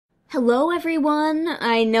Hello everyone,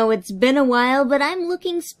 I know it's been a while, but I'm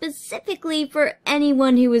looking specifically for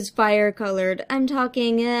anyone who is fire-colored. I'm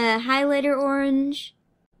talking, highlighter orange.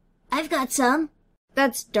 I've got some.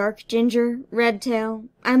 That's dark ginger, red tail.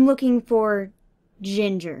 I'm looking for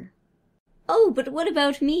ginger. Oh, but what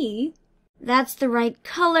about me? That's the right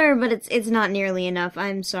color, but it's not nearly enough,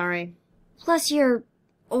 I'm sorry. Plus you're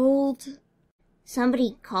old.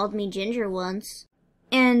 Somebody called me Ginger once.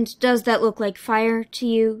 And does that look like fire to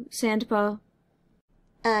you, Sandpaw?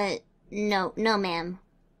 No, ma'am.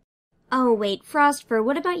 Oh, wait, Frostfur,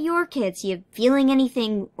 what about your kids? You feeling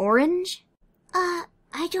anything orange?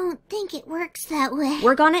 I don't think it works that way.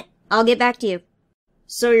 Work on it. I'll get back to you.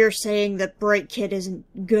 So you're saying that Bright Kid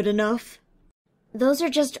isn't good enough? Those are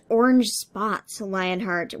just orange spots,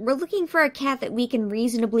 Lionheart. We're looking for a cat that we can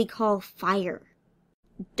reasonably call Fire.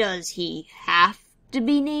 Does he have to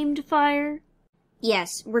be named Fire?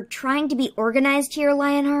 Yes, we're trying to be organized here,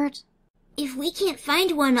 Lionheart. If we can't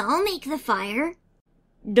find one, I'll make the fire.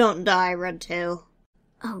 Don't die, Redtail.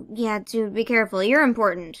 Oh, yeah, dude, be careful. You're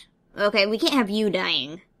important. Okay, we can't have you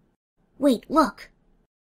dying. Wait, look.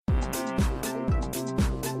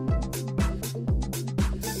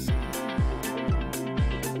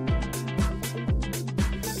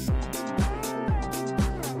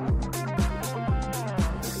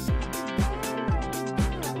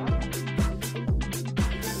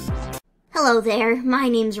 Hello there, my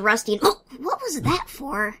name's Rusty. Oh, what was that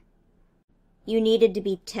for? You needed to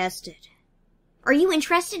be tested. Are you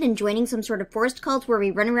interested in joining some sort of forest cult where we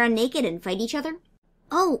run around naked and fight each other?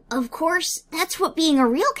 Oh, of course, that's what being a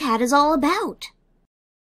real cat is all about.